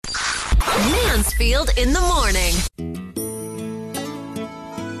Mansfield in the morning.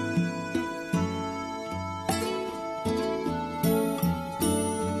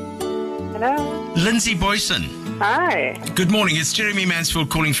 Hello. Lindsay Boyson. Hi. Good morning. It's Jeremy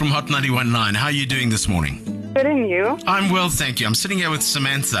Mansfield calling from Hot 91.9. How are you doing this morning? Good, and you? I'm well, thank you. I'm sitting here with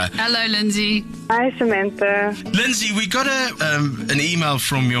Samantha. Hello, Lindsay. Hi, Samantha. Lindsay, we got an email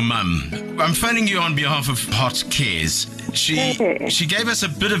from your mum. I'm phoning you on behalf of Hot Cares. She gave us a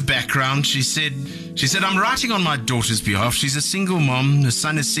bit of background. She said, I'm writing on my daughter's behalf. She's a single mom. Her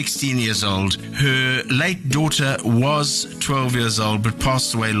son is 16 years old. Her late daughter was 12 years old, but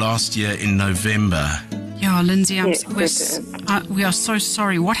passed away last year in November. Yeah, Lindsay, Yes, we are so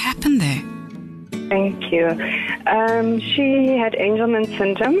sorry. What happened there? Thank you. She had Angelman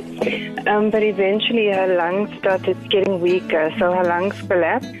syndrome, but eventually her lungs started getting weaker, so her lungs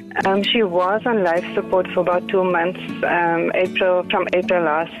collapsed. She was on life support for about 2 months, from April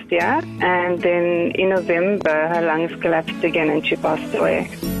last year, and then in November her lungs collapsed again and she passed away.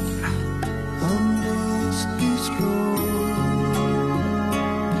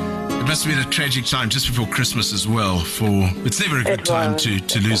 It must have been a tragic time just before Christmas as well. It's never a good time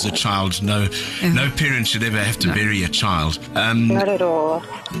to lose a child. No parent should ever have to bury a child. Not at all.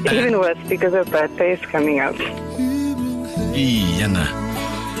 Even worse because her birthday is coming up.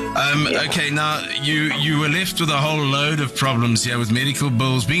 Okay, now you were left with a whole load of problems here with medical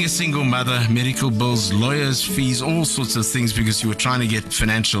bills, being a single mother, medical bills, lawyers' fees, all sorts of things because you were trying to get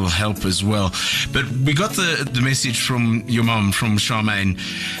financial help as well. But we got the message from your mom, from Charmaine.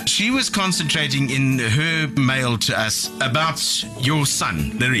 She was concentrating in her mail to us about your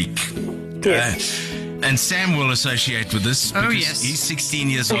son, Lyrique. Yes. And Sam will associate with this because he's 16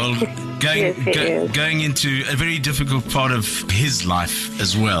 years old, going into a very difficult part of his life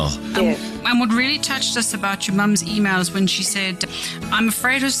as well. And what really touched us about your mum's email is when she said, I'm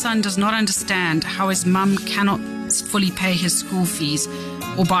afraid her son does not understand how his mum cannot fully pay his school fees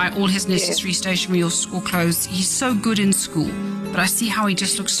or buy all his necessary stationery or school clothes. He's so good in school, but I see how he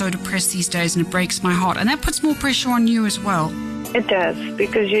just looks so depressed these days and it breaks my heart. And that puts more pressure on you as well. It does,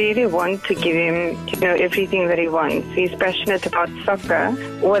 because you really want to give him, everything that he wants. He's passionate about soccer.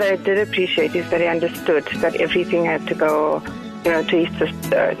 What I did appreciate is that he understood that everything had to go, to his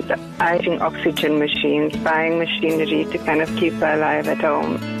sister, buying oxygen machines, buying machinery to kind of keep her alive at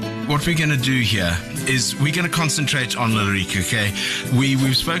home. What we're going to do here is we're going to concentrate on Lyrique, okay?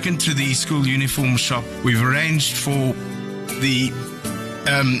 We've spoken to the school uniform shop. We've arranged for the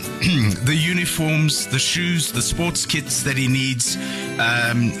uniforms, the shoes, the sports kits that he needs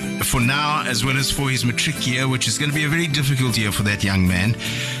for now, as well as for his matric year, which is going to be a very difficult year for that young man.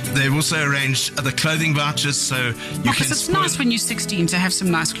 They've also arranged the clothing vouchers, so you can. It's nice when you're 16 to have some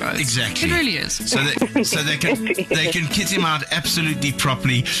nice clothes. Exactly, it really is. So they can kit him out absolutely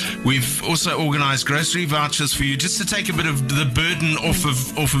properly. We've also organised grocery vouchers for you, just to take a bit of the burden off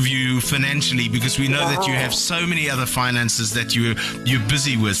of you financially, because we know that you have so many other finances that you're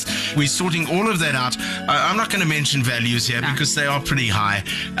busy with. We're sorting all of that out. I'm not going to mention values here because they are pretty high.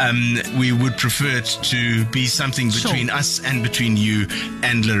 We would prefer it to be something between us and between you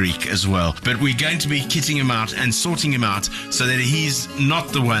and Lyrique as well. But we're going to be kitting him out and sorting him out so that he's not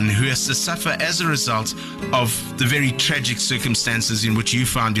the one who has to suffer as a result of the very tragic circumstances in which you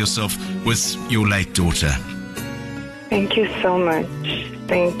found yourself with your late daughter. Thank you so much.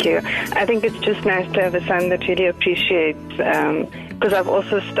 Thank you. I think it's just nice to have a son that really appreciates, because I've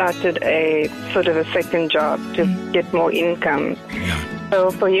also started a sort of a second job to get more income. Yeah.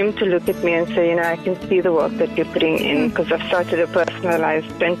 So for him to look at me and say, I can see the work that you're putting in, because I've started a personalized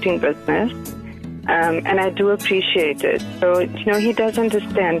printing business, and I do appreciate it. So, he does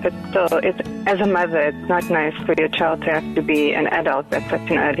understand, but still, as a mother, it's not nice for your child to have to be an adult at such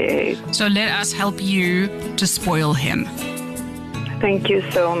an early age. So let us help you to spoil him. Thank you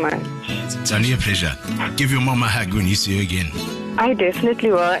so much. It's only a pleasure. Give your mom a hug when you see her again. I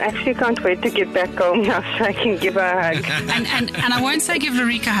definitely will. I actually can't wait to get back home now so I can give her a hug. and I won't say give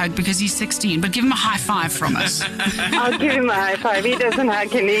Lyrique a hug because he's 16, but give him a high five from us. I'll give him a high five. He doesn't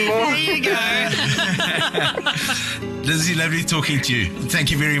hug anymore. There you go. Lizzie, lovely talking to you. Thank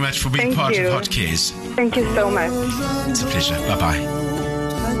you very much for being part of Hot Cares. Thank you so much. It's a pleasure. Bye-bye.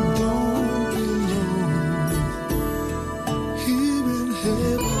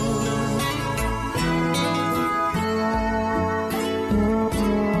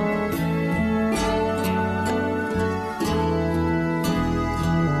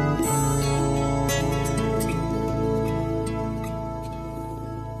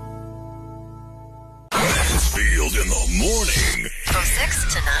 Mansfield in the morning. From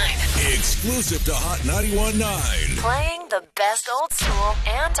 6 to 9. Exclusive to Hot 91.9. Playing the best old school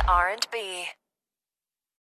and R&B.